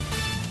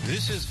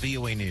This is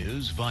VOA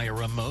News via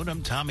remote.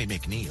 I'm Tommy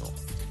McNeil.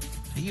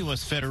 A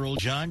U.S. federal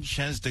judge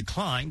has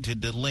declined to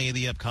delay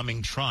the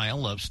upcoming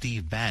trial of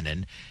Steve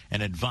Bannon,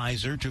 an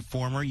advisor to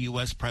former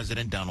U.S.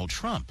 President Donald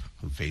Trump,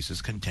 who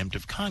faces contempt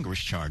of Congress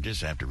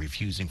charges after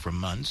refusing for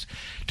months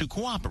to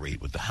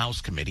cooperate with the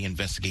House committee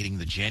investigating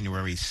the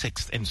January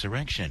 6th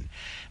insurrection.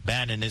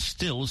 Bannon is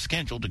still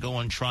scheduled to go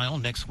on trial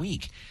next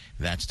week.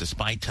 That's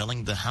despite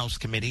telling the House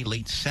committee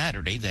late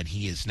Saturday that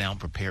he is now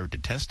prepared to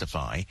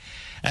testify.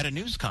 At a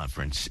news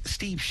conference,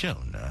 Steve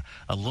Schoen,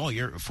 a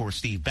lawyer for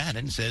Steve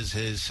Bannon, says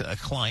his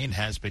client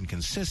has been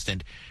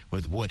consistent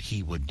with what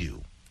he would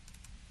do.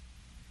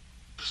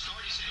 The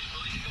authorities say he's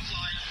willing to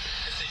comply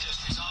if they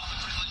just resolve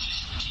the privilege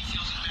issue, which he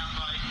feels he's bound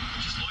by,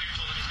 which his lawyer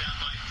told him he's bound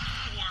by,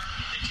 or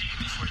they take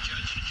him before a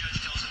judge and the judge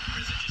tells him the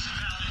privilege is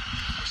invalid,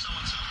 or so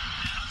and so.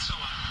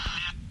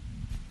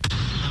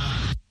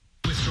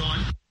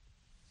 Withdrawn.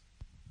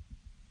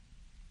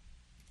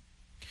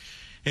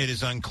 It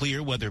is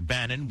unclear whether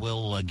Bannon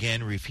will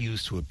again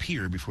refuse to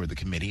appear before the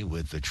committee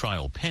with the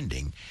trial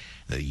pending.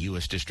 The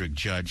U.S. District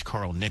Judge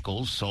Carl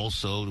Nichols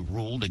also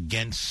ruled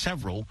against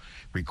several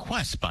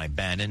requests by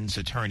Bannon's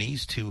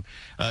attorneys to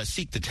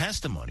seek the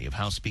testimony of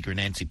House Speaker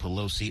Nancy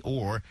Pelosi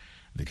or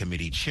the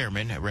committee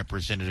chairman,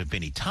 Representative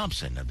Benny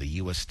Thompson of the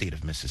U.S. state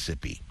of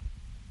Mississippi.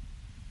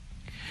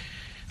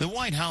 The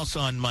White House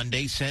on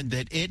Monday said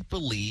that it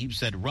believes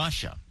that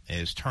Russia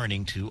is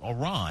turning to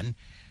Iran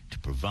to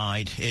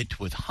provide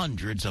it with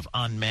hundreds of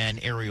unmanned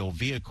aerial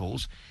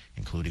vehicles,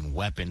 including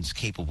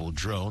weapons-capable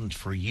drones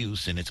for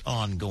use in its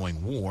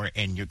ongoing war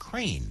in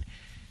Ukraine.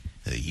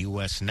 The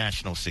U.S.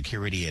 National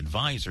Security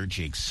Advisor,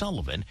 Jake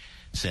Sullivan,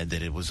 said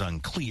that it was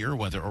unclear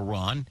whether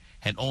Iran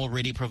had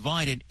already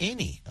provided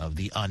any of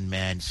the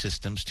unmanned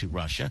systems to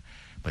Russia,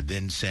 but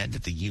then said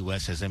that the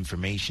U.S. has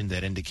information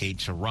that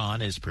indicates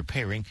Iran is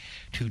preparing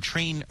to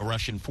train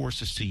Russian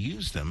forces to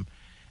use them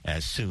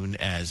as soon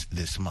as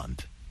this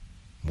month.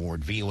 More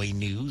at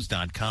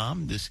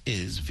voanews.com. This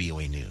is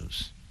VOA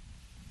News.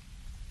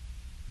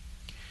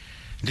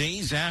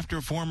 Days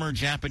after former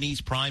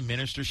Japanese Prime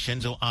Minister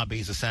Shinzo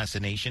Abe's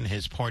assassination,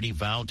 his party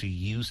vowed to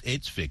use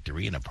its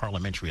victory in a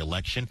parliamentary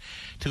election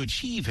to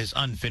achieve his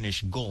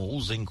unfinished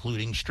goals,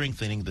 including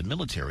strengthening the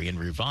military and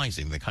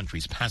revising the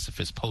country's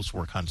pacifist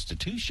post-war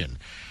constitution.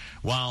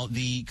 While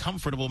the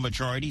comfortable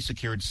majority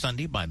secured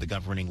Sunday by the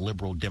governing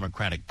Liberal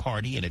Democratic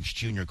Party and its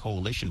junior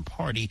coalition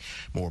party,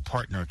 more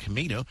partner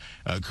Komeito,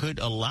 could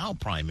allow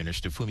Prime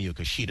Minister Fumio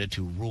Kishida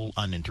to rule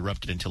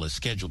uninterrupted until a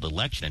scheduled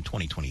election in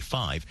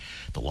 2025.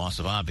 The loss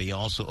of Abe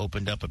also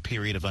opened up a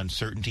period of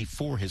uncertainty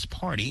for his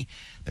party.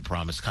 The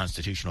promised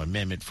constitutional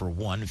amendment for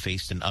one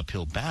faced an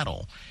uphill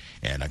battle.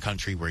 In a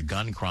country where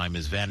gun crime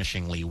is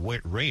vanishingly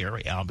rare,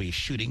 Abe's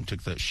shooting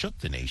shook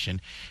the nation,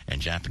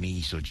 and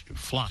Japanese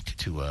flocked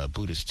to a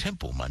Buddhist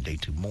temple Monday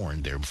to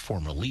mourn their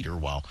former leader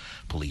while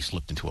police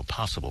looked into a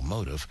possible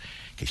motive.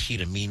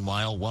 Kishida,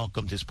 meanwhile,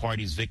 welcomed his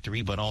party's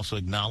victory, but also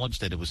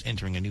acknowledged that it was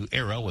entering a new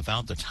era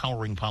without the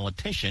towering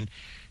politician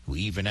who,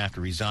 even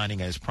after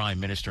resigning as prime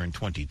minister in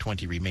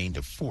 2020, remained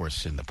a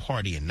force in the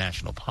party and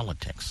national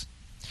politics.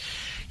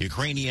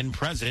 Ukrainian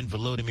President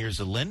Volodymyr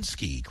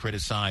Zelensky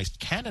criticized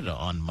Canada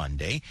on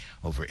Monday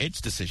over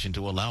its decision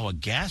to allow a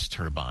gas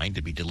turbine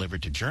to be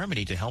delivered to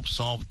Germany to help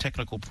solve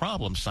technical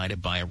problems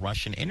cited by a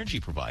Russian energy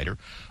provider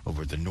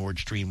over the Nord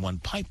Stream 1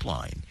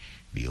 pipeline.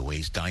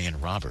 VOA's Diane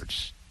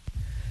Roberts.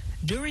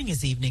 During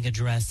his evening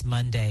address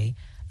Monday,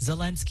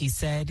 Zelensky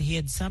said he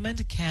had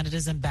summoned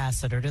Canada's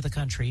ambassador to the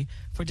country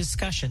for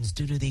discussions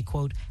due to the,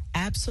 quote,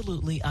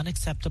 absolutely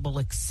unacceptable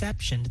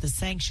exception to the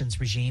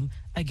sanctions regime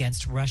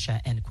against Russia,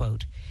 end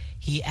quote.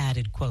 He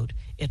added, quote,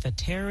 if a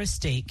terrorist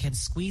state can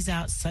squeeze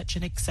out such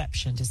an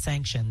exception to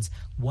sanctions,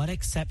 what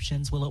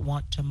exceptions will it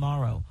want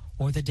tomorrow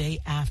or the day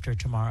after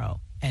tomorrow,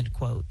 end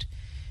quote.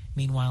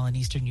 Meanwhile, in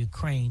eastern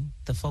Ukraine,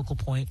 the focal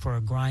point for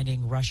a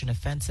grinding Russian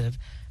offensive,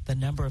 the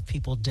number of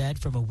people dead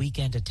from a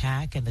weekend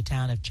attack in the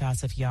town of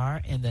Chasiv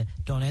Yar in the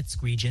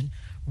Donetsk region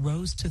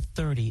rose to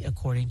 30,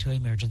 according to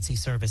emergency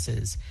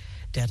services.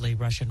 Deadly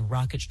Russian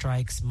rocket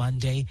strikes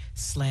Monday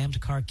slammed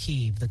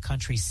Kharkiv, the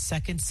country's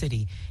second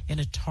city, in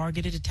a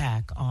targeted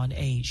attack on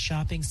a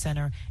shopping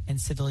center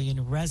and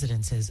civilian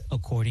residences,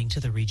 according to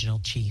the regional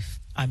chief.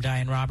 I'm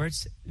Diane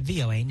Roberts,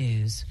 VOA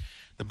News.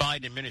 The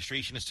Biden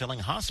administration is telling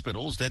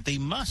hospitals that they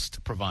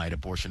must provide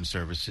abortion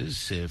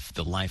services if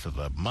the life of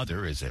a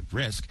mother is at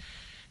risk.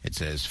 It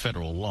says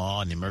federal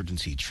law and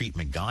emergency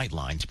treatment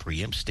guidelines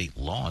preempt state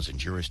laws in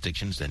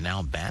jurisdictions that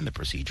now ban the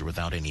procedure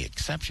without any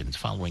exceptions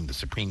following the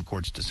Supreme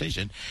Court's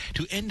decision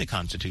to end the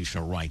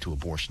constitutional right to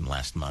abortion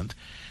last month.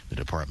 The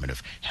Department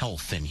of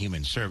Health and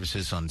Human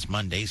Services on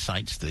Monday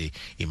cites the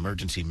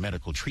Emergency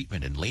Medical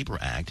Treatment and Labor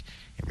Act.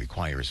 It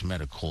requires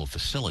medical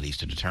facilities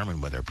to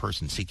determine whether a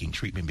person seeking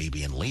treatment may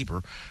be in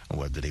labor or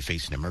whether they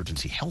face an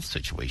emergency health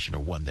situation or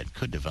one that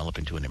could develop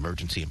into an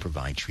emergency and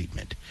provide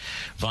treatment.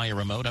 Via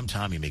remote, I'm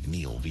Tommy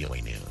McNeil,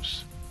 VOA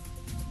News.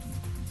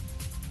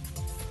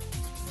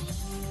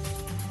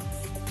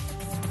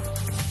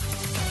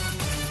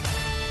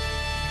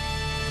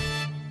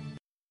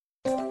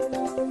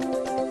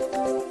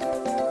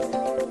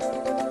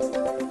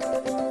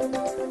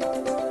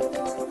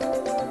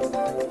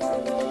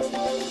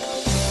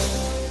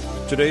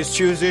 Today is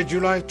Tuesday,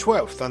 July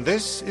 12th, and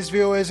this is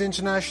VOA's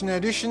International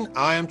Edition.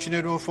 I am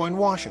Chinedu Ofo in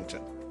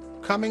Washington.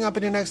 Coming up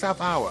in the next half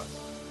hour,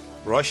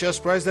 Russia's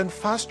president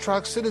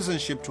fast-tracks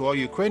citizenship to all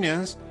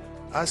Ukrainians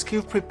as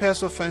Kyiv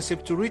prepares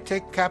offensive to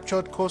retake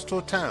captured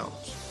coastal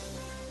towns.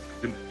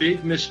 The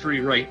big mystery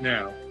right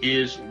now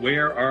is,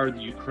 where are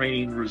the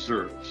Ukrainian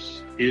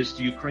reserves? Is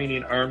the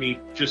Ukrainian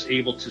army just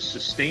able to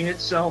sustain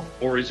itself,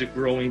 or is it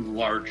growing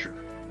larger?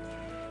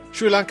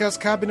 Sri Lanka's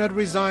cabinet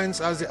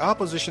resigns as the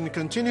opposition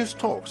continues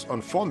talks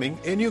on forming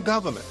a new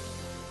government.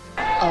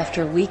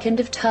 After a weekend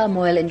of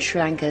turmoil in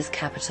Sri Lanka's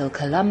capital,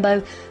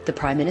 Colombo, the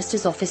Prime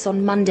Minister's office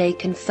on Monday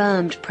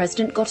confirmed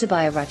President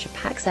Gotabaya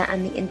Rajapaksa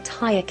and the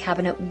entire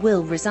cabinet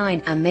will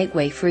resign and make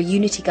way for a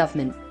unity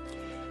government.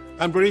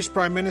 And British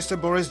Prime Minister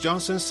Boris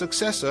Johnson's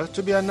successor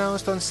to be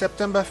announced on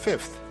September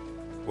 5th.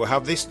 We'll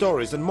have these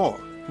stories and more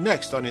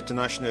next on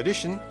International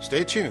Edition.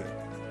 Stay tuned.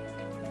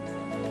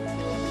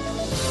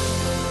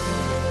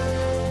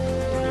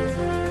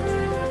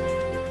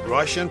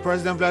 Russian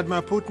President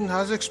Vladimir Putin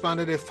has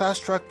expanded a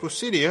fast-track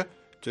procedure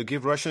to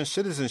give Russian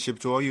citizenship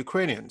to all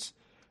Ukrainians.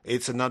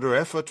 It's another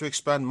effort to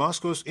expand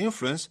Moscow's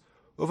influence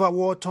over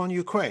war-torn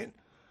Ukraine.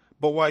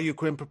 But while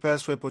Ukraine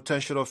prepares for a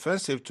potential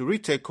offensive to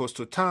retake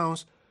coastal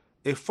towns,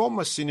 a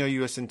former senior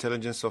U.S.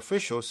 intelligence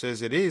official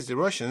says it is the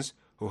Russians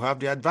who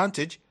have the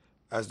advantage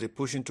as they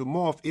push into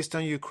more of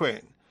eastern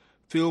Ukraine.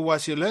 Phil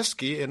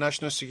Wasilewski, a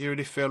national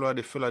security fellow at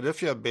the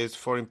Philadelphia-based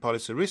Foreign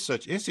Policy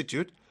Research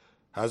Institute,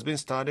 has been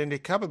studying the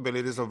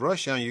capabilities of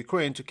Russia and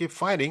Ukraine to keep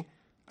fighting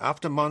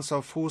after months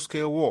of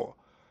full-scale war.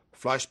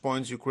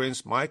 Flashpoint's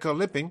Ukraine's Michael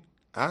Lipping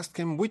asked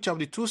him which of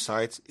the two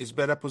sides is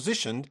better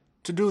positioned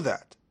to do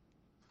that.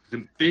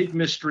 The big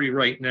mystery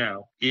right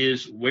now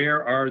is,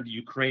 where are the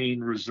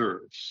Ukrainian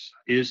reserves?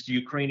 Is the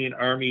Ukrainian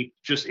army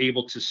just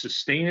able to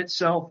sustain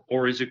itself,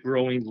 or is it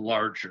growing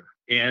larger?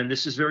 And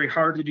this is very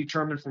hard to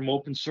determine from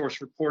open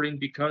source reporting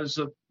because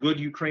of good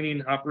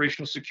Ukrainian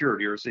operational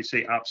security, or as they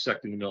say,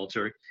 OPSEC in the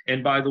military.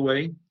 And by the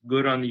way,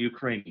 good on the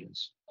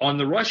Ukrainians. On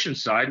the Russian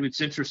side, it's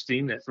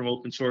interesting that from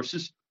open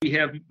sources, we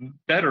have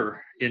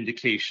better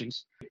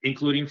indications,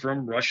 including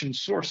from Russian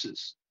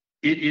sources.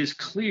 It is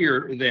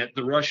clear that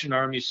the Russian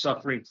army is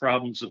suffering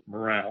problems of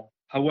morale.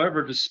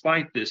 However,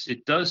 despite this,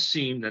 it does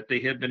seem that they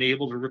have been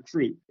able to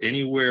recruit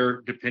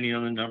anywhere, depending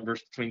on the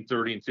numbers, between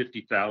 30 and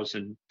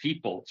 50,000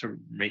 people to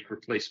make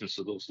replacements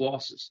of those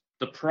losses.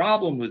 The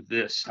problem with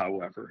this,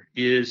 however,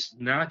 is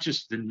not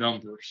just the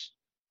numbers,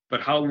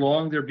 but how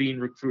long they're being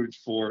recruited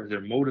for,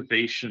 their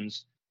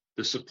motivations,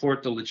 the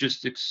support, the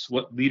logistics,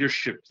 what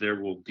leadership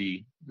there will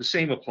be. The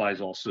same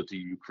applies also to the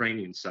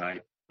Ukrainian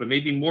side, but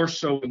maybe more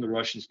so in the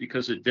Russians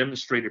because of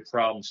demonstrated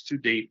problems to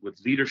date with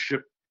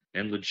leadership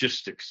and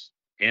logistics,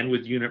 and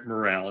with unit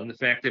morale, and the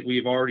fact that we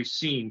have already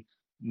seen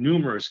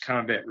numerous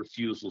combat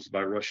refusals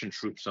by Russian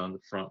troops on the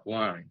front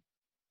line.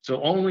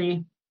 So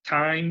only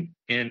time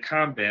and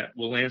combat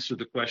will answer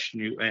the question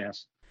you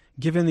asked.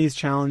 Given these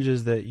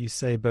challenges that you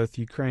say both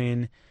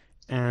Ukraine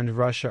and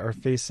Russia are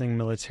facing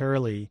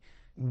militarily,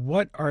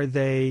 what are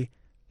they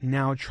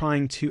now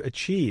trying to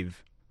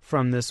achieve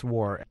from this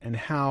war, and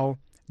how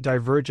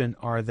divergent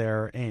are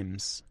their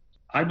aims?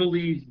 I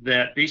believe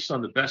that based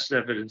on the best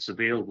evidence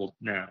available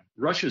now,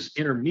 Russia's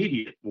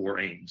intermediate war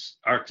aims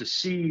are to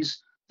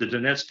seize the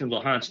Donetsk and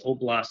Luhansk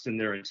Oblast in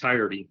their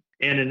entirety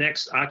and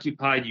annex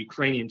occupied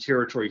Ukrainian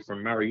territory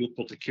from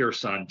Mariupol to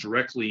Kherson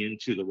directly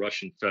into the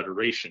Russian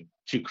Federation,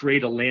 to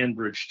create a land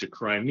bridge to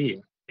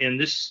Crimea. And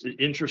this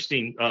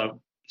interesting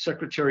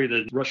Secretary of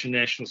the Russian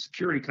National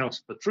Security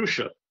Council,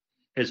 Patrusha,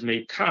 has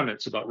made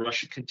comments about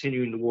Russia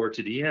continuing the war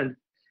to the end,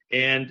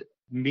 and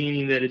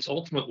meaning that its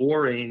ultimate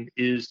war aim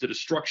is the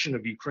destruction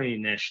of Ukrainian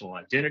national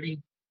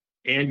identity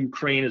and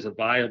Ukraine as a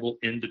viable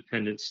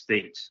independent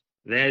state.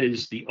 That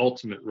is the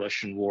ultimate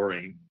Russian war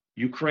aim.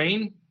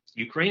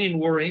 Ukrainian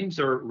war aims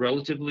are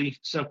relatively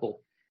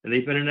simple, and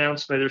they've been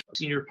announced by their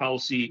senior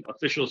policy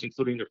officials,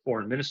 including their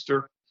foreign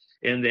minister,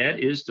 and that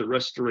is the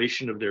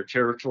restoration of their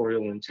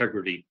territorial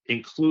integrity,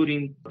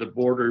 including the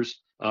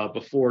borders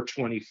before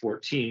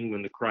 2014,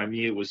 when the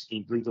Crimea was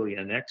illegally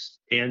annexed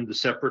and the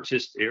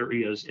separatist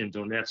areas in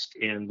Donetsk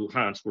and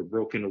Luhansk were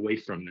broken away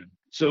from them.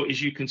 So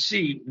as you can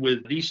see,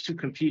 with these two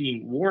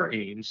competing war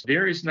aims,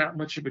 there is not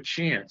much of a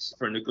chance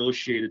for a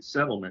negotiated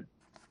settlement.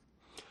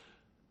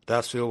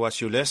 That's Phil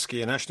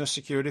Wasilewski, a national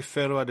security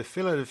fellow at the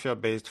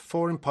Philadelphia-based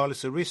Foreign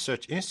Policy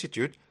Research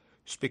Institute,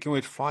 speaking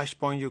with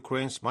Flashpoint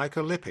Ukraine's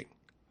Michael Lipping.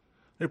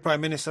 The Prime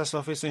Minister's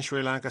office in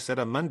Sri Lanka said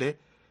on Monday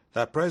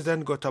that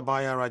President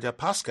Gotabaya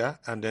Rajapaksa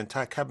and the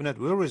entire cabinet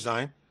will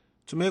resign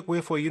to make way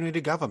for a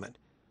unity government.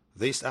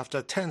 This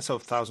after tens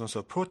of thousands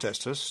of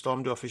protesters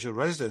stormed the official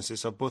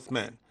residences of both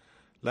men.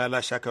 Laila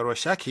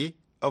Shakaroshaki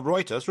of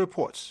Reuters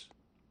reports.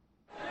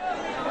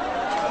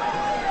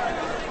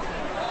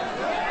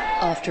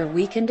 After a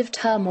weekend of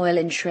turmoil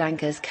in Sri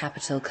Lanka's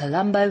capital,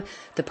 Colombo,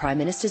 the Prime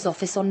Minister's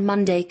office on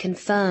Monday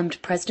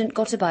confirmed President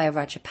Gotabaya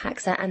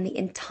Rajapaksa and the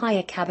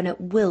entire cabinet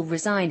will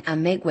resign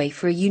and make way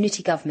for a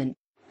unity government.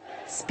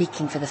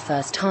 Speaking for the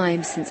first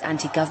time since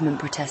anti-government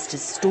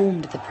protesters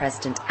stormed the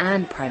President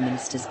and Prime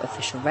Minister's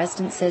official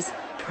residences,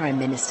 Prime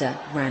Minister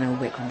Ranil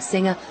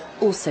Wickremesinghe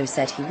also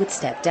said he would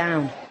step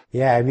down.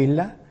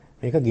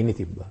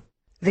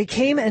 They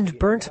came and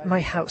burnt my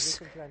house.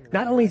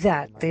 Not only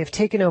that, they have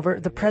taken over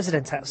the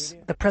President's house,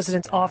 the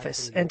President's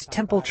office, and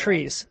Temple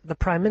Trees, the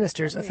Prime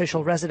Minister's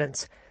official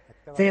residence.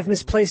 They have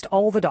misplaced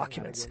all the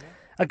documents.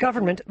 A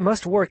government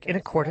must work in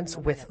accordance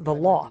with the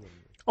law.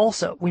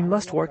 Also, we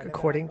must work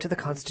according to the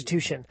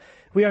Constitution.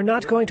 We are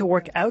not going to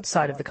work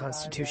outside of the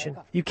Constitution.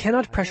 You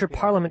cannot pressure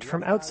Parliament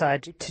from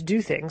outside to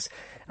do things.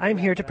 I am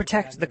here to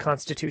protect the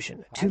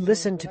Constitution, to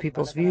listen to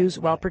people's views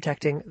while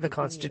protecting the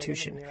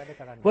Constitution.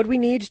 What we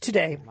need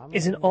today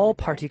is an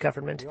all-party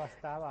government,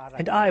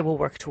 and I will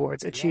work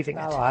towards achieving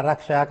it.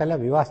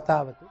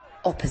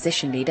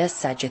 Opposition leader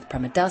Sajith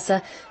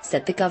Premadasa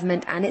said the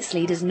government and its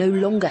leaders no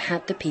longer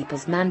had the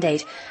people's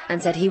mandate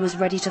and said he was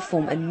ready to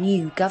form a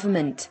new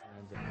government.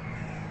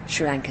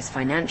 Sri Lanka's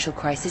financial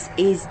crisis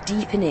is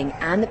deepening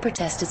and the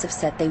protesters have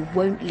said they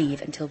won't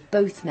leave until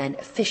both men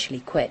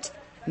officially quit.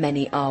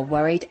 Many are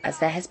worried as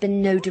there has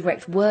been no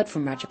direct word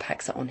from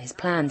Rajapaksa on his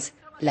plans.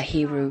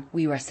 Lahiru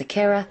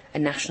Wirasekera, a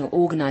national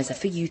organiser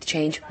for youth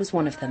change, was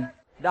one of them.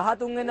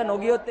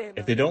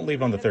 If they don't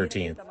leave on the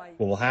 13th,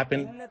 what will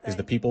happen is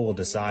the people will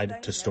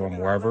decide to storm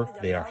wherever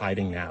they are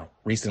hiding now.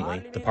 Recently,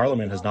 the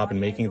parliament has not been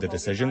making the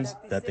decisions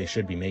that they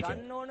should be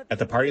making. At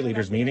the party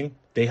leaders' meeting,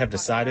 they have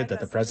decided that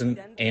the president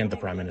and the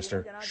prime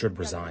minister should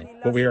resign.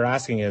 What we are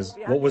asking is,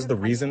 what was the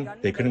reason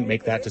they couldn't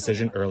make that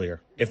decision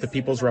earlier? If the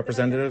people's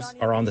representatives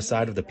are on the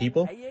side of the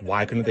people,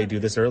 why couldn't they do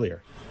this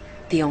earlier?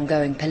 The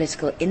ongoing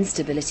political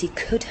instability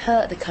could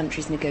hurt the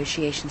country's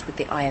negotiations with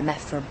the IMF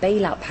for a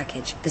bailout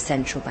package, the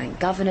central bank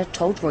governor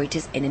told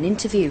Reuters in an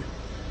interview.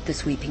 The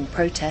sweeping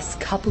protests,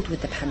 coupled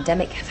with the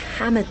pandemic, have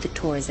hammered the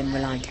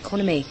tourism-reliant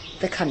economy.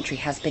 The country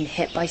has been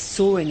hit by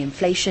soaring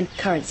inflation,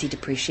 currency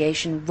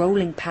depreciation,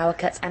 rolling power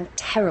cuts and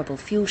terrible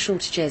fuel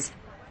shortages.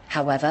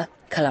 However,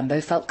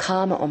 Colombo felt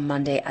calmer on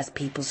Monday as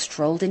people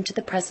strolled into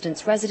the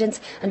president's residence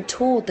and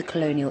toured the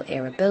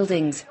colonial-era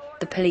buildings.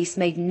 The police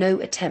made no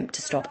attempt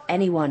to stop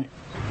anyone.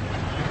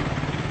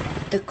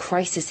 The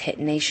crisis-hit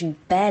nation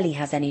barely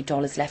has any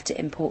dollars left to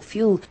import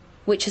fuel,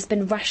 which has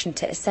been rationed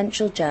to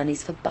essential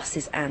journeys for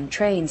buses and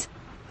trains.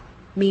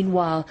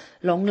 Meanwhile,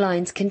 long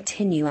lines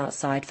continue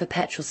outside for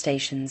petrol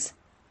stations.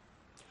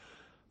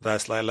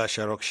 That's Laila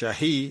Sharok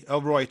Shahi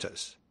of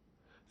Reuters.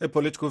 A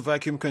political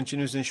vacuum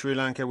continues in Sri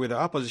Lanka with the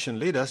opposition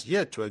leaders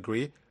yet to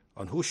agree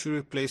on who should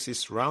replace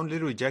its roundly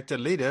rejected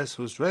leaders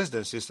whose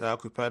residences are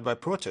occupied by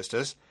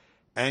protesters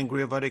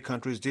angry about the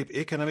country's deep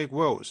economic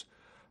woes.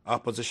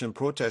 Opposition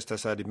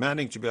protesters are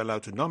demanding to be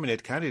allowed to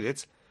nominate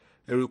candidates,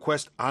 a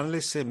request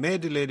analysts say may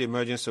delay the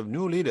emergence of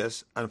new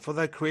leaders and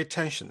further create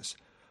tensions.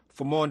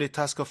 For more on the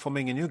task of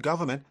forming a new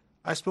government,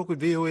 I spoke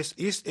with VOA's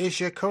East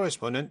Asia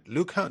correspondent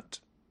Luke Hunt.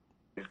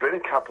 There's been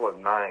a couple of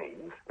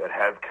names that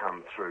have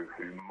come through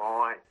who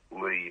might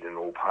lead an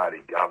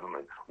all-party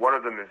government. One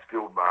of them is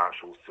Field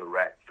Marshal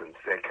Surat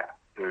Fonseca,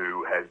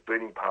 who has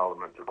been in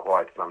Parliament for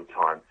quite some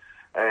time,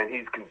 and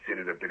he's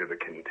considered a bit of a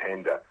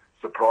contender.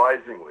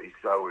 Surprisingly,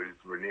 so is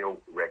Ranil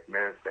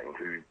Wickremesinghe,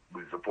 who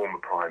was the former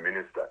Prime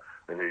Minister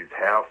and whose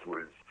house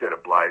was set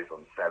ablaze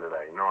on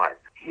Saturday night.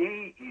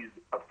 He is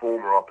a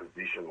former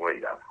opposition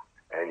leader,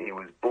 and he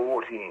was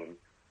brought in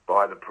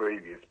by the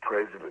previous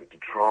president to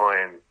try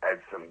and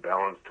add some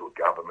balance to a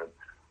government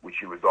which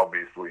he was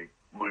obviously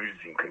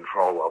losing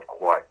control of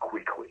quite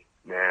quickly.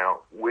 Now,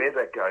 where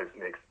that goes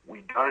next,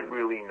 we don't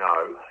really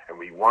know, and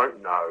we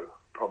won't know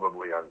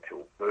probably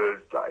until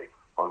Thursday.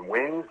 On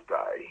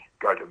Wednesday,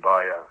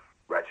 Gotabaya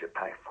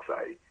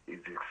Rajapaksa is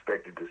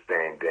expected to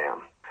stand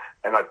down.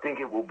 And I think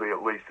it will be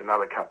at least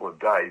another couple of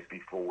days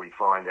before we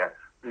find out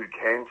who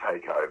can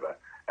take over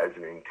as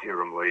an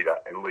interim leader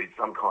and lead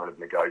some kind of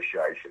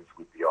negotiations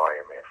with the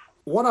IMF.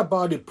 What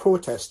about the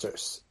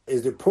protesters?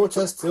 Is the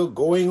protest still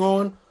going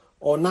on?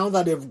 Or now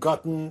that they've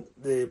gotten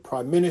the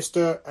Prime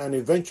Minister and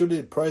eventually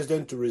the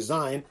President to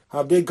resign,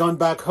 have they gone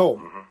back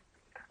home?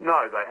 Mm-hmm.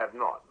 No, they have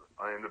not.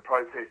 I mean, the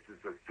protesters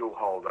are still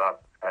holed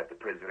up at the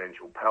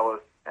presidential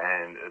palace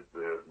and at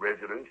the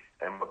residence,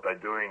 and what they're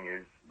doing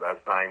is they're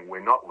saying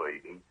we're not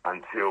leaving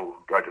until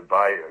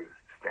Gotabaya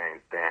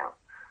stands down.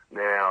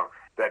 Now,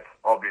 that's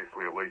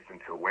obviously at least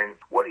until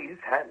Wednesday. What is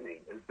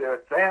happening is there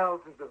are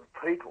thousands of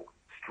people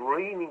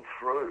streaming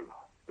through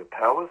the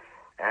palace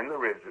and the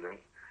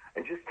residence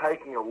and just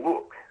taking a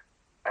look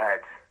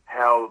at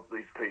how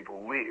these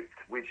people lived,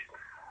 which,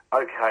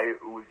 okay,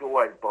 it was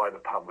always by the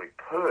public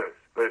purse,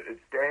 but it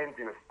stands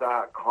in a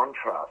stark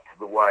contrast to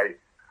the way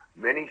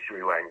many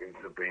Sri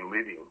Lankans have been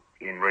living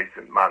in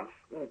recent months,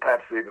 and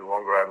perhaps even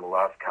longer over the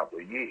last couple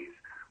of years,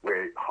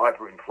 where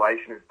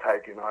hyperinflation has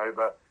taken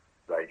over,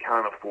 they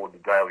can't afford the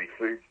daily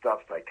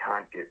foodstuffs, they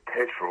can't get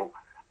petrol,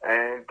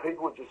 and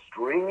people are just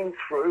streaming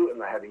through and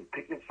they're having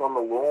picnics on the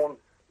lawn.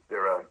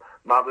 There are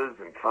mothers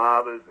and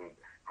fathers and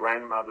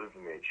grandmothers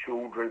and their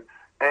children,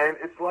 and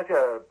it's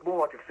more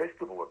like a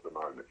festival at the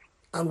moment.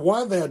 And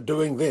while they're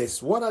doing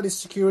this, what are the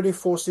security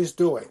forces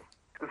doing?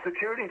 The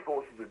security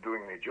forces are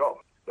doing their job.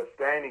 They're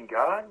standing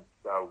guard,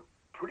 they're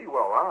pretty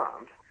well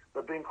armed,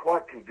 they've been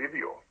quite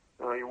convivial.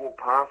 You walk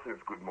past and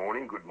it's good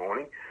morning,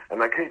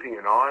 and they're keeping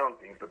an eye on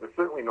things, but they're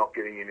certainly not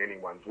getting in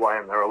anyone's way,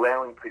 and they're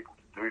allowing people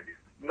to do this.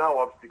 No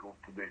obstacles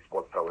to this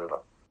whatsoever.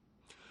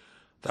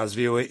 That's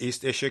VOA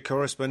East Asia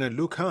correspondent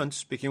Luke Hunt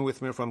speaking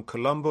with me from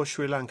Colombo,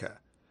 Sri Lanka.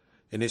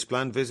 In his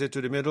planned visit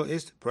to the Middle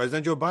East,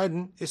 President Joe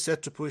Biden is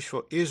set to push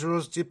for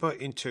Israel's deeper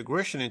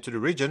integration into the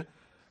region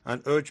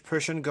and urge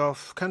Persian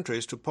Gulf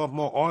countries to pump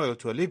more oil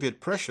to alleviate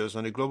pressures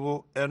on the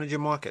global energy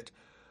market.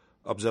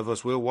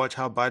 Observers will watch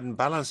how Biden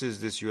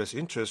balances this U.S.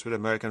 interest with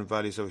American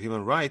values of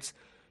human rights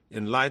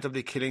in light of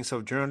the killings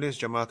of journalist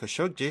Jamal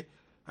Khashoggi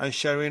and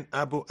Shireen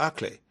Abu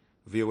Akleh.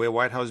 VOA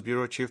White House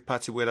Bureau Chief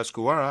Patsy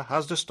Widakuswara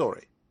has the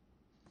story.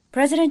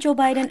 President Joe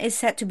Biden is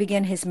set to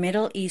begin his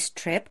Middle East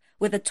trip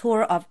with a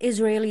tour of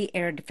Israeli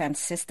air defense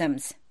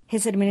systems.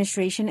 His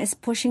administration is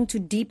pushing to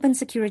deepen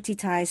security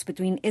ties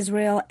between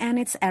Israel and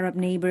its Arab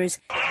neighbors,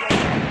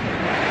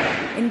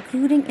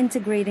 including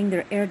integrating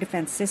their air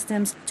defense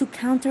systems to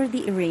counter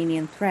the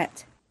Iranian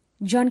threat.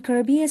 John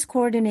Kirby is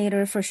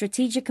coordinator for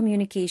strategic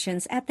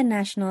communications at the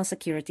National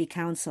Security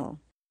Council.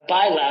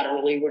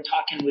 Bilaterally, we're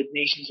talking with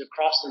nations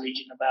across the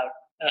region about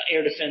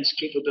air defense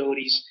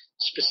capabilities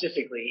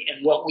specifically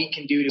and what we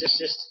can do to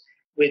assist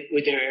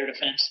with their air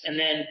defense, and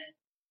then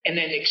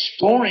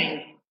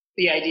exploring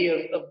the idea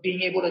of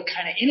being able to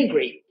kind of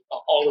integrate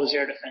all those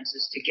air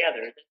defenses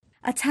together.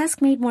 A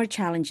task made more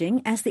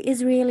challenging as the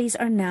Israelis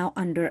are now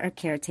under a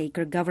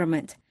caretaker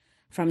government.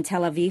 From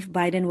Tel Aviv,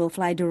 Biden will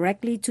fly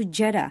directly to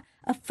Jeddah,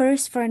 a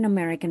first for an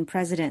American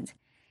president.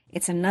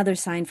 It's another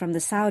sign from the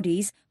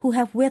Saudis, who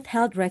have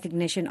withheld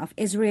recognition of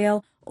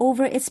Israel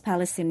over its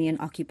Palestinian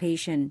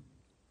occupation.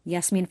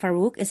 Yasmin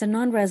Farouk is a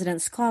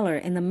non-resident scholar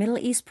in the Middle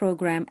East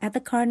program at the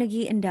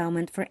Carnegie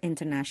Endowment for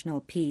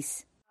International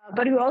Peace.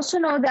 But we also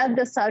know that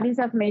the Saudis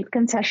have made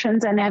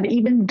concessions and have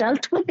even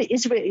dealt with the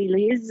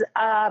Israelis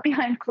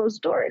behind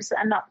closed doors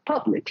and not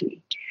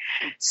publicly.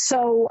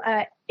 So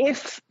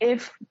if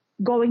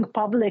going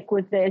public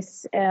with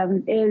this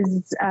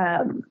is,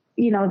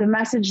 the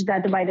message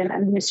that the Biden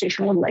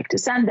administration would like to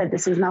send, that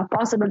this is now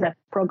possible, that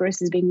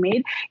progress is being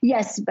made,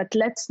 yes, but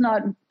let's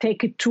not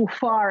take it too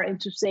far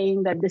into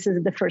saying that this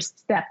is the first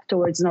step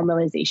towards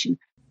normalization.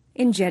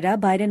 In Jeddah,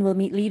 Biden will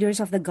meet leaders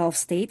of the Gulf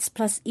states,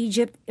 plus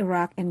Egypt,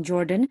 Iraq, and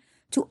Jordan,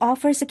 to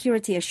offer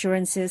security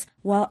assurances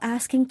while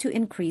asking to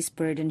increase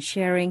burden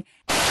sharing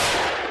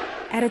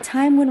at a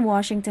time when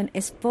Washington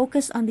is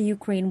focused on the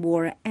Ukraine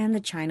war and the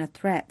China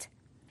threat.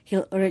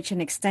 He'll urge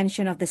an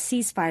extension of the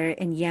ceasefire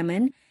in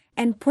Yemen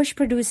and push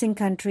producing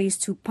countries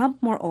to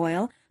pump more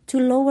oil to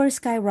lower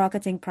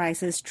skyrocketing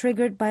prices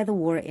triggered by the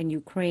war in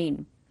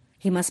Ukraine.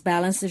 He must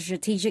balance the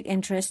strategic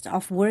interest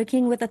of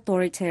working with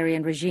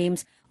authoritarian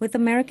regimes with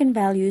American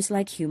values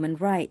like human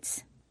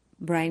rights.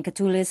 Brian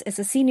Katulis is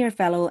a senior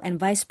fellow and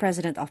vice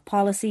president of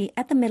policy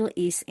at the Middle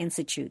East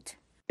Institute.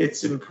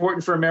 It's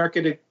important for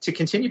America to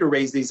continue to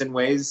raise these in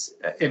ways,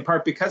 in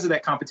part because of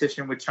that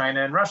competition with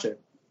China and Russia.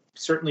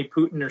 Certainly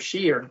Putin or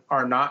Xi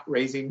are not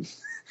raising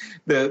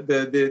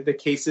the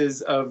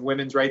cases of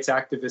women's rights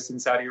activists in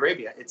Saudi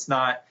Arabia. It's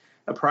not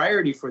a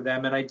priority for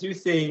them. And I do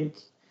think,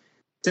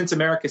 since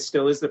America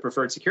still is the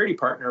preferred security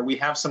partner, we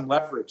have some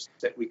leverage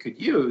that we could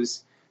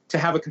use to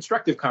have a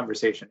constructive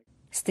conversation.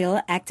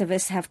 Still,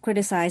 activists have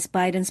criticized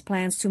Biden's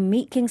plans to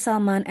meet King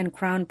Salman and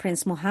Crown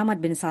Prince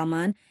Mohammed bin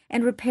Salman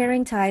and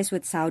repairing ties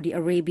with Saudi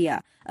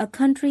Arabia, a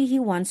country he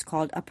once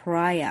called a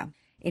pariah,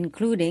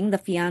 including the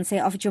fiancé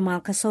of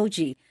Jamal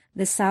Khashoggi,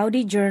 the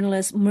Saudi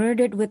journalist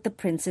murdered with the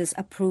prince's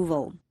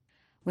approval.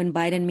 When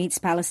Biden meets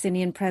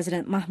Palestinian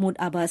President Mahmoud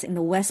Abbas in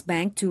the West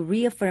Bank to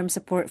reaffirm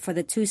support for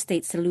the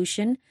two-state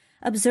solution,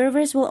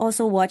 observers will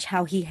also watch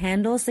how he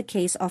handles the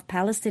case of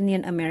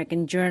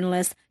Palestinian-American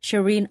journalist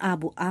Shireen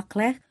Abu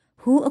Akleh,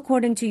 who,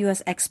 according to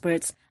U.S.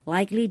 experts,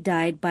 likely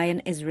died by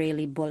an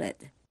Israeli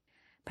bullet.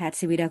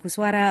 Patsy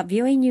Widakuswara,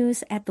 VOA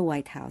News at the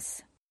White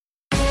House.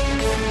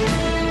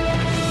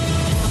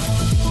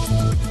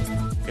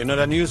 In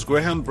other news,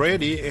 Graham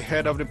Brady, a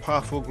head of the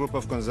powerful group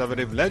of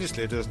conservative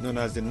legislators known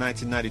as the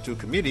 1992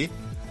 Committee,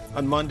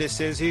 on Monday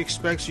says he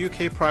expects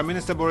UK Prime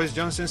Minister Boris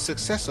Johnson's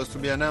successors to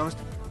be announced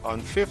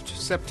on 5th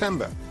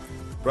September.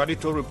 Brady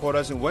told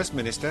reporters in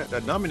Westminster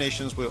that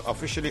nominations will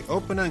officially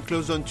open and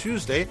close on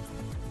Tuesday.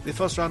 The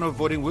first round of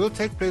voting will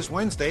take place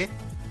Wednesday,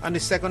 and the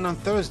second on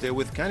Thursday,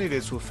 with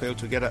candidates who fail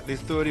to get at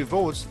least 30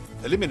 votes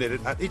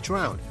eliminated at each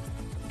round.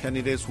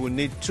 Candidates will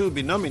need to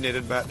be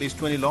nominated by at least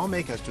 20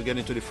 lawmakers to get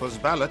into the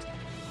first ballot,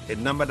 a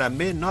number that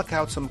may knock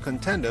out some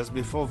contenders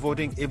before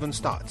voting even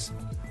starts.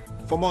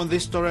 For more on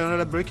this story and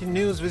other breaking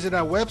news, visit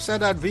our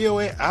website at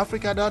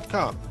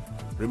voaafrica.com.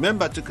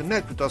 Remember to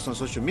connect with us on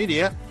social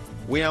media.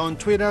 We are on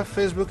Twitter,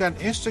 Facebook, and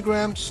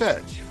Instagram.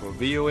 Search for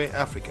VOA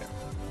Africa.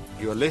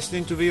 You are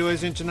listening to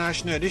VOA's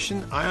International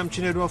Edition. I am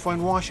Chinedu Ofo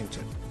in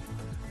Washington.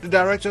 The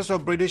directors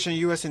of British and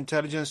U.S.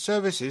 intelligence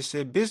services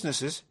say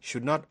businesses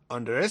should not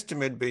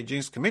underestimate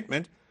Beijing's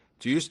commitment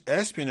to use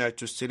espionage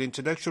to steal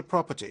intellectual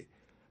property.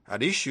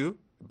 At issue,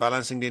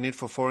 balancing the need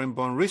for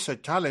foreign-born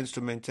research talents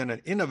to maintain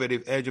an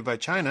innovative edge over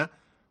China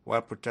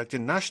while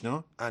protecting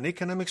national and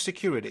economic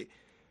security.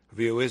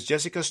 VOA's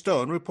Jessica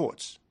Stone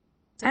reports.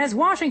 As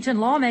Washington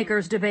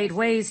lawmakers debate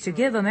ways to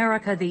give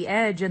America the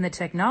edge in the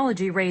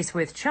technology race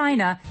with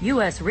China,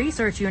 U.S.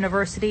 research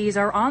universities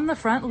are on the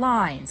front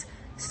lines.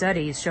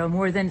 Studies show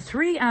more than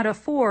 3 out of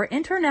 4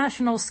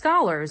 international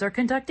scholars are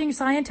conducting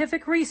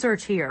scientific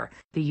research here.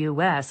 The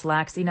U.S.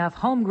 lacks enough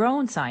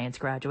homegrown science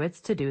graduates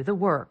to do the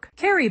work.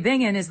 Carrie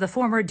Bingen is the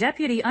former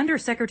Deputy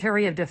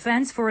Undersecretary of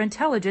Defense for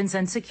Intelligence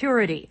and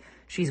Security.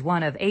 She's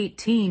one of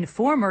 18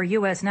 former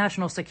U.S.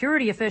 national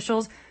security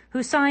officials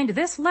who signed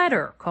this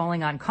letter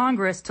calling on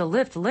Congress to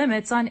lift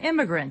limits on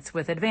immigrants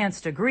with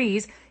advanced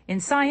degrees in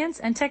science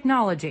and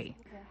technology.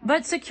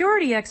 But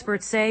security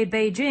experts say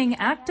Beijing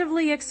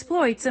actively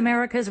exploits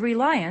America's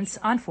reliance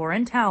on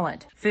foreign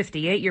talent.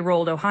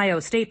 58-year-old Ohio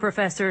State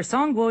professor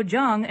Songguo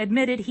Jung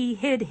admitted he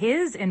hid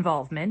his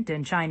involvement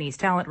in Chinese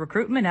talent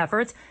recruitment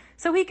efforts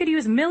so he could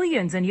use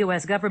millions in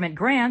U.S. government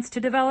grants to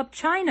develop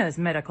China's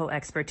medical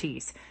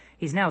expertise.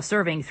 He's now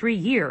serving 3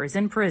 years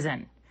in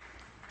prison.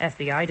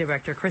 FBI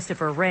Director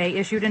Christopher Wray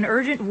issued an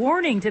urgent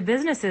warning to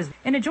businesses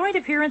in a joint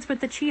appearance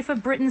with the chief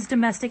of Britain's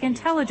domestic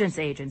intelligence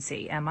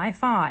agency,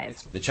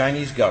 MI5. The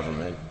Chinese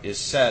government is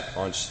set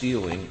on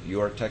stealing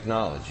your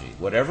technology,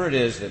 whatever it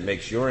is that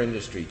makes your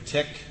industry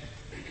tick,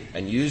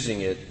 and using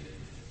it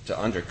to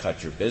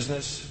undercut your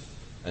business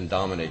and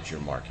dominate your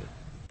market.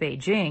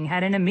 Beijing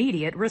had an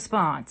immediate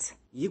response.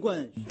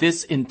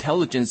 This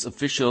intelligence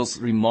official's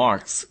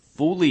remarks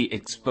fully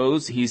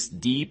expose his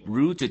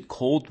deep-rooted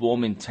Cold War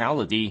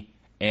mentality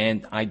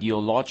and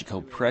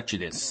ideological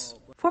prejudice.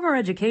 Former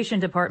Education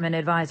Department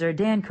advisor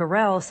Dan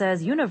Carell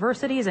says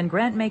universities and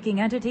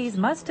grant-making entities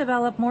must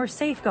develop more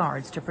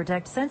safeguards to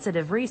protect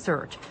sensitive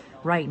research.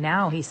 Right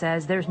now, he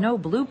says there's no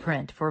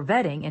blueprint for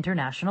vetting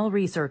international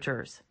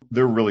researchers.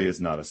 There really is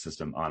not a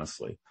system,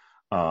 honestly,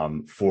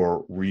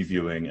 for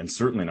reviewing and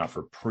certainly not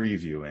for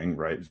previewing,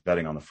 right,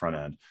 vetting on the front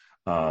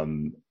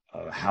end,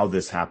 how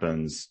this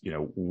happens,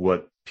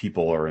 what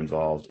people are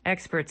involved.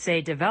 Experts say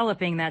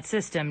developing that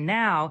system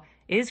now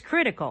is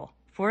critical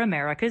for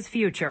America's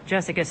future.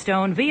 Jessica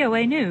Stone,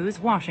 VOA News,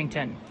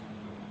 Washington.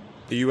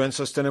 The UN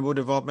Sustainable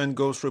Development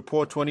Goals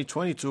Report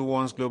 2022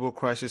 warns global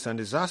crises and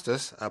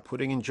disasters are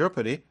putting in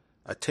jeopardy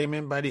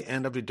attainment by the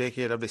end of the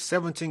decade of the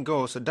 17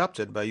 goals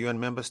adopted by UN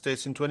member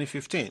states in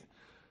 2015.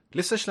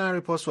 Lisa Schlein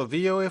reports for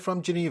VOA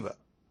from Geneva.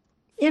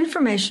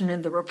 Information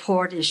in the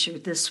report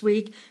issued this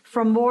week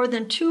from more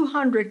than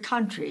 200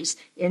 countries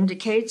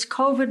indicates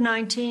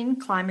COVID-19,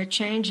 climate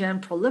change,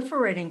 and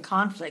proliferating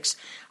conflicts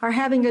are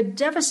having a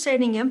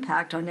devastating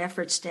impact on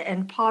efforts to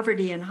end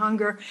poverty and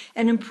hunger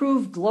and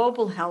improve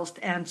global health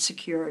and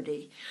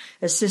security.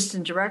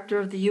 Assistant Director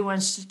of the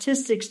UN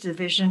Statistics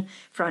Division,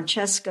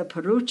 Francesca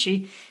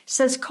Perucci,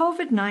 says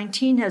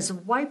COVID-19 has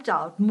wiped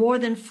out more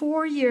than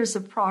 4 years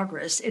of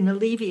progress in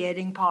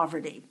alleviating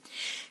poverty.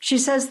 She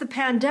says the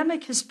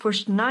pandemic has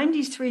pushed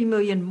 93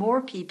 million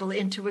more people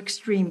into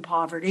extreme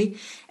poverty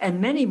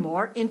and many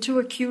more into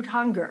acute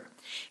hunger.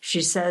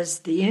 She says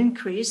the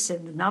increase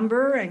in the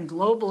number and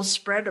global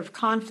spread of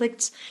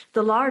conflicts,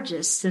 the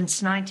largest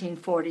since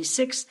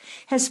 1946,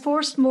 has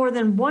forced more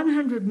than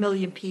 100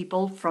 million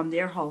people from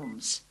their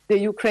homes. The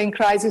Ukraine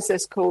crisis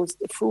has caused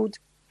food,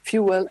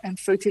 fuel, and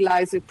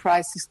fertilizer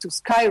prices to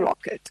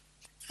skyrocket,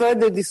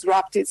 further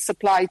disrupted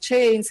supply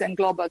chains and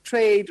global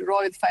trade,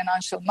 roiled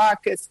financial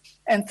markets,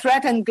 and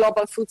threatened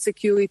global food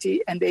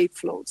security and aid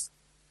flows.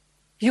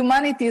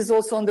 Humanity is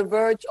also on the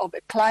verge of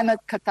a climate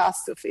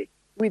catastrophe,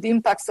 with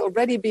impacts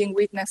already being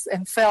witnessed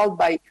and felt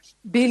by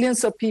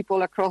billions of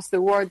people across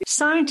the world.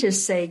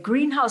 Scientists say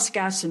greenhouse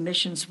gas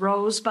emissions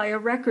rose by a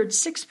record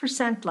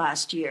 6%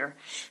 last year.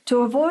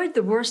 To avoid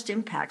the worst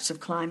impacts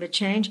of climate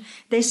change,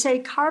 they say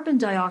carbon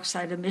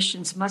dioxide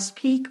emissions must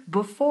peak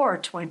before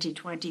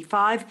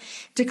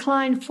 2025,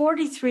 decline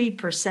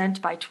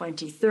 43% by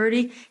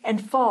 2030,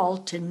 and fall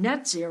to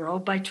net zero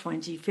by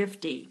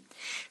 2050.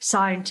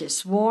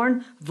 Scientists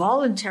warn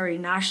voluntary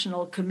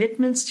national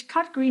commitments to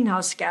cut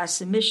greenhouse gas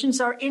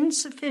emissions are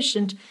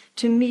insufficient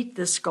to meet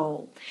this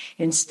goal.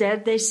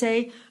 Instead, they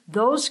say,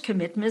 those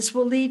commitments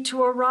will lead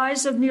to a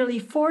rise of nearly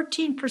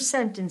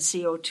 14% in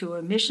CO2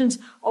 emissions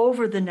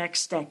over the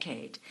next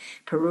decade.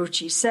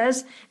 Perucci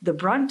says the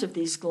brunt of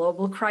these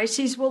global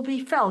crises will be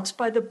felt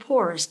by the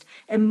poorest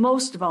and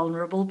most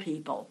vulnerable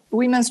people.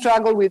 Women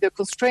struggle with the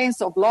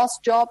constraints of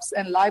lost jobs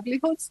and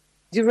livelihoods,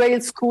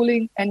 derailed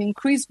schooling, and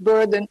increased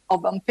burden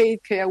of unpaid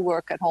care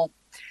work at home.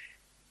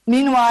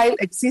 Meanwhile,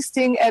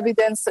 existing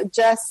evidence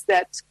suggests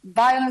that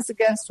violence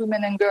against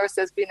women and girls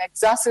has been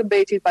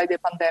exacerbated by the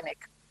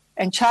pandemic,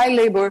 and child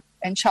labor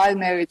and child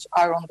marriage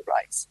are on the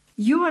rise.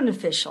 UN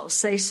officials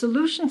say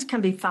solutions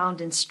can be found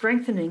in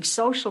strengthening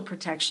social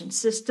protection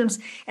systems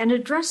and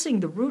addressing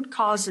the root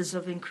causes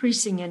of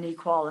increasing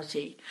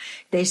inequality.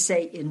 They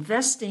say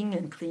investing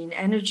in clean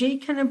energy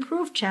can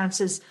improve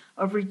chances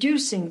of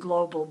reducing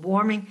global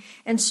warming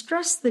and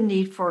stress the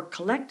need for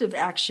collective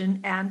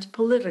action and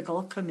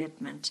political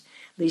commitment.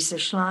 Lisa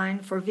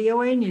Schlein for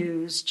VOA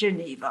News,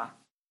 Geneva.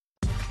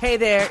 Hey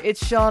there,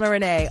 it's Shauna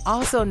Renee,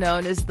 also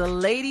known as the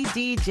Lady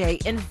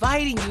DJ,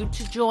 inviting you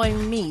to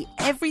join me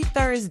every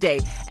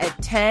Thursday at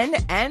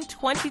 10 and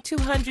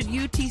 2200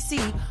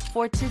 UTC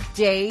for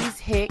today's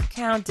hit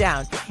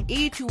countdown.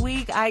 Each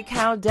week, I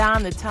count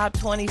down the top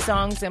 20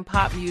 songs in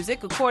pop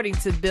music according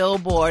to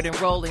Billboard and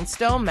Rolling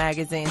Stone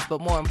magazines,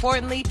 but more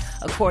importantly,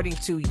 according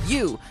to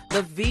you,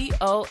 the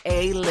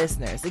VOA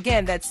listeners.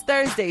 Again, that's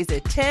Thursdays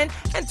at 10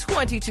 and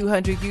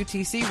 2200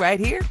 UTC right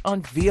here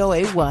on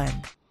VOA1.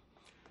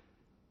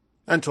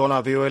 And to all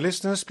our VOA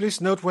listeners,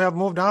 please note we have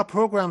moved our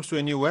programs to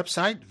a new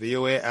website,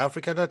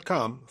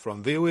 voaafrica.com,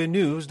 from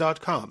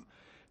voanews.com.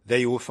 There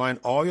you will find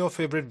all your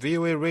favorite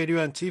VOA radio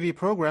and TV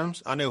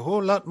programs and a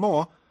whole lot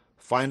more.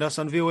 Find us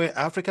on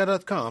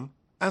voaafrica.com,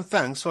 and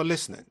thanks for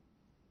listening.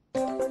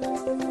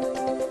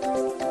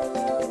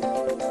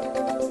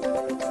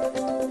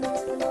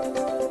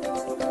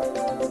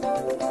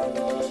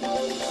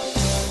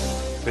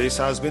 This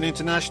has been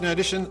International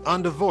Edition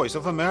on The Voice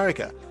of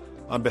America.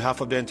 On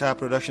behalf of the entire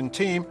production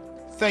team,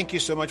 thank you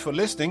so much for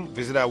listening.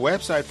 Visit our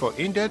website for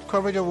in-depth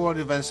coverage of world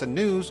events and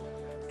news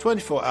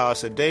 24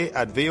 hours a day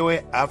at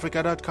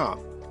voaafrica.com.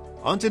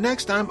 Until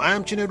next time, I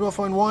am Chinedu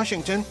Ofo in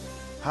Washington.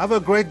 Have a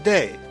great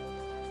day.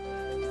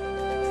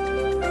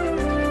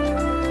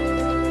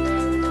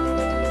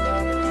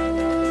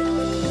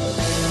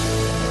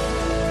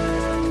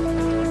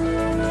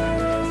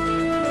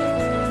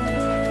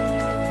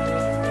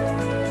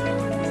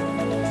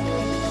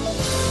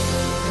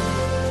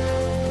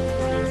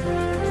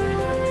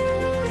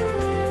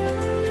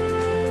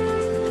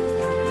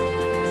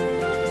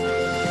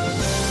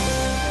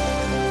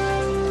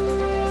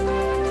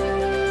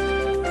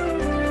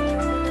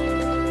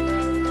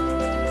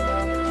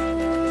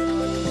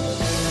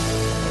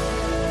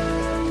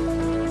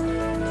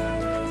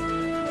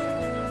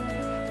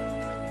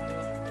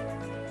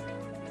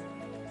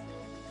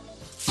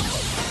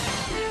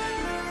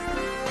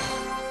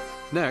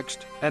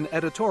 Next, an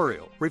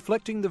editorial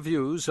reflecting the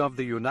views of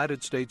the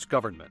United States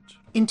government.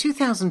 In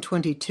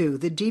 2022,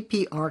 the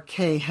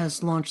DPRK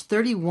has launched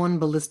 31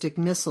 ballistic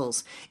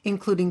missiles,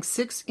 including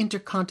 6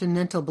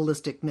 intercontinental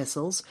ballistic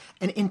missiles,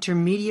 an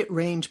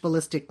intermediate-range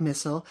ballistic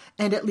missile,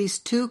 and at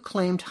least 2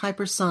 claimed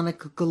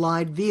hypersonic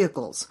glide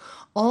vehicles.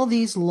 All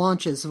these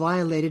launches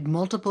violated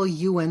multiple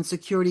UN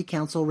Security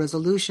Council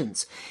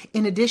resolutions.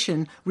 In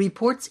addition,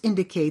 reports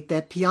indicate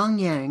that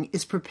Pyongyang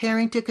is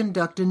preparing to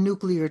conduct a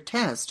nuclear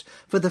test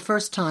for the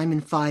first time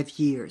in 5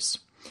 years.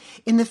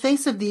 In the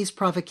face of these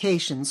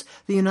provocations,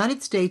 the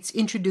United States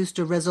introduced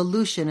a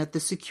resolution at the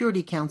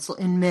Security Council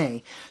in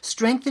May,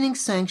 strengthening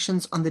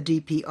sanctions on the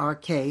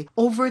DPRK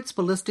over its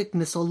ballistic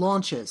missile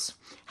launches.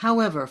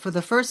 However, for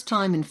the first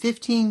time in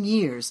 15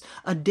 years,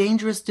 a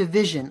dangerous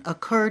division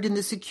occurred in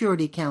the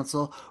Security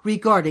Council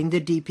regarding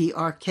the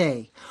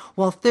DPRK.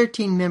 While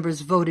 13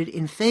 members voted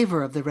in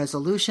favor of the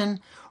resolution,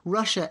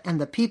 Russia and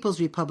the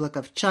People's Republic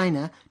of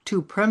China,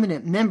 2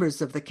 permanent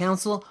members of the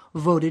Council,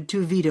 voted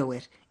to veto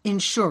it,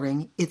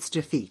 ensuring its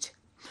defeat.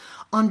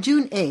 On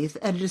June 8th,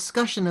 at a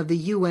discussion of the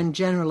UN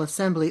General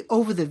Assembly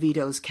over the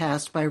vetoes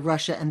cast by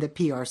Russia and the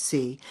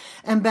PRC,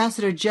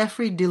 Ambassador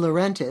Jeffrey De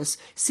Laurentiis,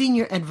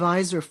 senior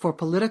advisor for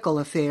political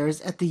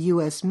affairs at the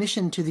U.S.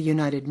 mission to the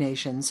United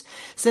Nations,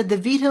 said the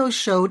vetoes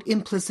showed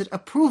implicit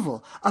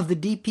approval of the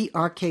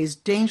DPRK's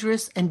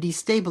dangerous and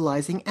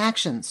destabilizing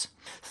actions.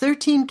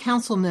 13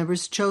 council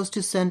members chose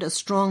to send a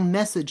strong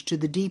message to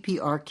the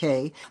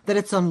DPRK that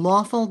its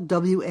unlawful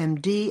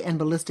WMD and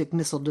ballistic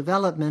missile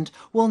development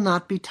will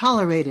not be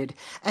tolerated,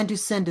 and to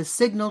send a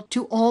signal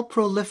to all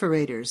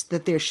proliferators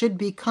that there should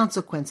be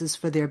consequences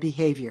for their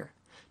behavior.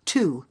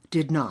 2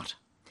 did not.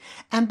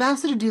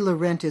 Ambassador De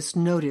Laurentiis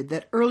noted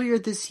that earlier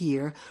this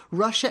year,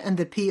 Russia and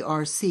the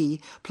PRC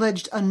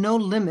pledged a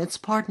no-limits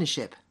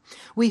partnership.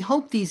 We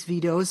hope these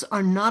vetoes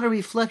are not a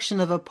reflection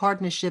of a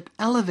partnership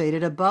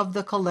elevated above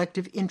the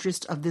collective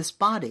interest of this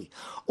body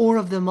or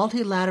of the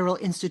multilateral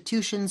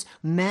institutions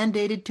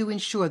mandated to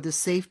ensure the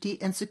safety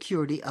and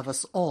security of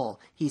us all,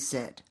 he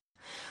said.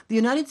 The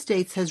United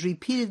States has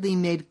repeatedly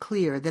made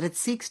clear that it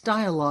seeks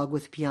dialogue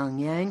with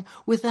Pyongyang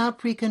without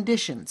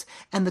preconditions,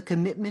 and the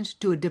commitment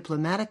to a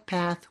diplomatic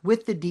path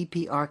with the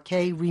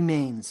DPRK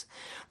remains.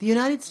 The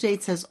United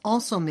States has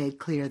also made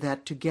clear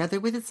that,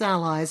 together with its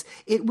allies,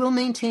 it will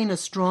maintain a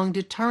strong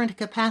deterrent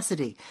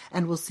capacity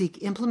and will seek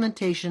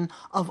implementation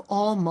of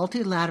all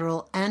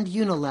multilateral and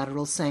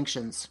unilateral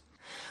sanctions.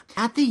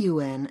 At the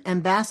UN,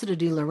 Ambassador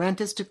De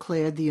Laurentiis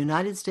declared the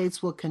United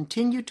States will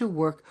continue to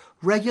work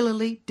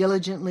regularly,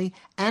 diligently,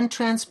 and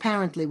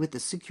transparently with the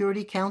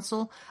Security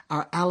Council,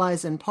 our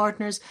allies and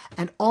partners,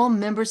 and all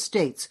member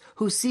states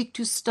who seek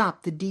to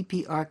stop the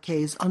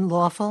DPRK's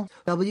unlawful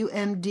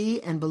WMD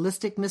and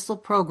ballistic missile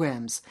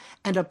programs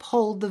and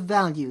uphold the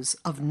values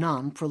of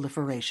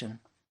non-proliferation.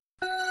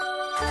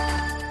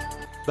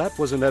 That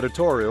was an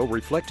editorial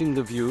reflecting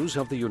the views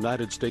of the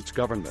United States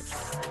government.